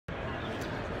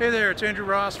Hey there, it's Andrew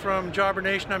Ross from Jobber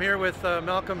Nation. I'm here with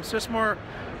Malcolm Sissmore,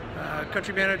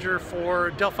 Country Manager for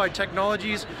Delphi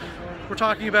Technologies. We're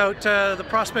talking about the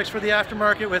prospects for the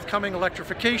aftermarket with coming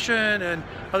electrification and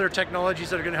other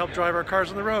technologies that are going to help drive our cars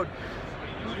on the road.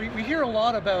 We hear a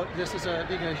lot about this as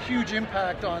being a huge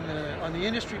impact on the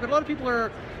industry, but a lot of people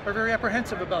are very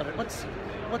apprehensive about it.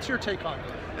 What's your take on it?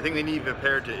 I think they need to be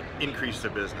prepared to increase their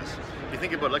business. If you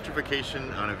think about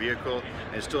electrification on a vehicle,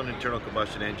 and it's still an internal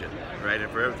combustion engine, right?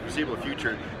 And for the foreseeable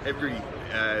future, every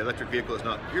electric vehicle is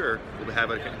not pure, will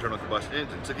have an internal combustion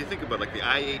engine. So if you think about like the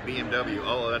i8 BMW,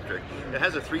 all electric, it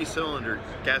has a 3-cylinder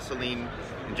gasoline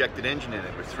injected engine in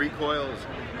it with 3 coils,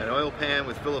 an oil pan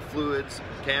with full of fluids,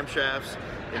 camshafts,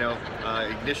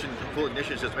 ignition, full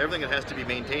ignition system, everything that has to be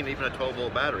maintained, even a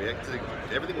 12-volt battery.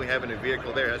 Everything we have in a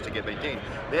vehicle there has to get maintained.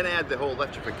 Then add the whole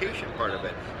electrification part of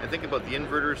it, and think about the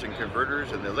inverters and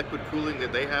converters and the liquid cooling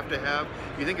that they have to have.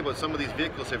 You think about some of these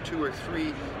vehicles have 2 or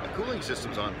 3 cooling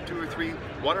systems on, 2 or 3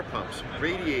 water pumps,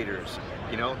 radiators,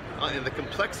 and the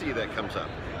complexity that comes up.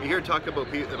 You hear talk about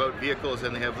vehicles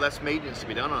and they have less maintenance to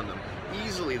be done on them.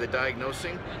 Easily the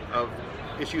diagnosing of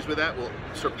issues with that will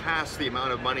surpass the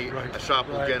amount of money a shop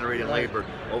will generate in labor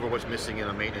over what's missing in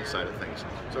the maintenance side of things.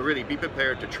 So really be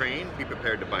prepared to train, be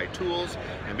prepared to buy tools,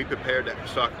 and be prepared to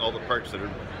stock all the parts that are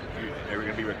going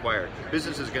to be required.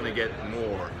 Business is going to get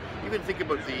more. Even think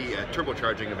about the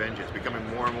turbocharging of engines becoming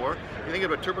more and more. You think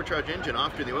about a turbocharged engine,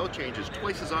 often the oil change is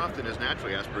twice as often as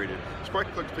naturally aspirated. Spark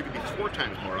plugs could be 4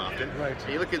 times more often.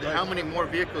 And you look at how many more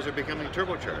vehicles are becoming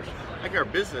turbocharged. I think our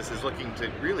business is looking to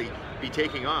really be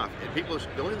taking off. And people,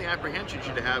 the only apprehension you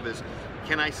should have is,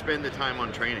 can I spend the time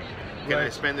on training? Can I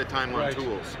spend the time on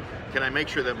tools? Can I make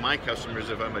sure that my customers,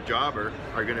 if I'm a jobber,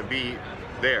 are going to be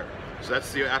there? So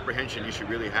that's the apprehension you should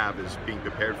really have, is being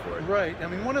prepared for it. Right. I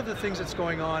mean, one of the things that's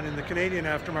going on in the Canadian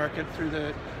aftermarket through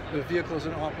the vehicles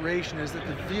in operation is that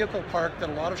the vehicle park that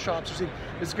a lot of shops are seeing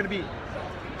is going to be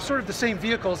sort of the same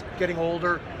vehicles getting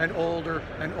older and older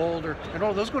and older and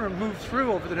older. Those are going to move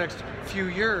through over the next few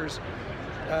years.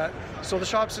 So the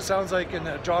shops, it sounds like, and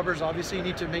the jobbers obviously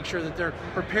need to make sure that they're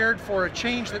prepared for a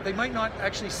change that they might not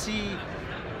actually see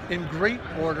in great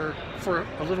order for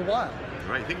a little while.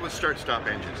 Right, think about start-stop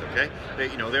engines, okay?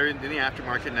 They're in the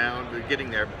aftermarket now, they're getting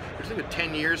there. But think of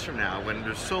 10 years from now, when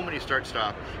there's so many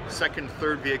start-stop, second,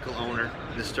 third vehicle owner,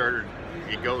 the starter,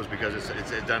 it goes because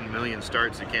it's done a million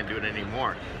starts, you can't do it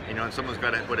anymore. And someone's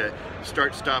got to put a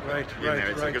start-stop in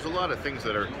there. There's a lot of things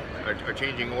that are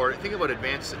changing. Or think about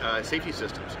advanced safety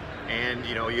systems. And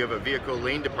you have a vehicle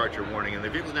lane departure warning, and the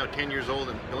vehicle's now 10 years old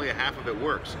and only half of it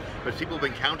works. But if people have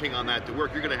been counting on that to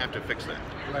work, you're going to have to fix that.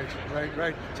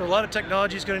 Right. So a lot of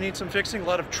technology is going to need some fixing. A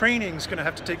lot of training is going to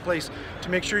have to take place to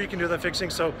make sure you can do that fixing.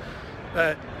 So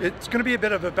it's going to be a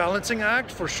bit of a balancing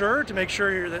act for sure, to make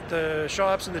sure that the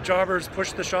shops and the jobbers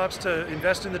push the shops to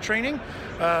invest in the training.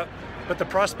 But the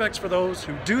prospects for those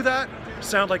who do that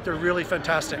sound like they're really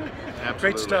fantastic. Absolutely.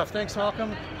 Great stuff. Thanks,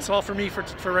 Malcolm. It's all for me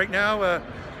for right now.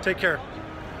 Take care.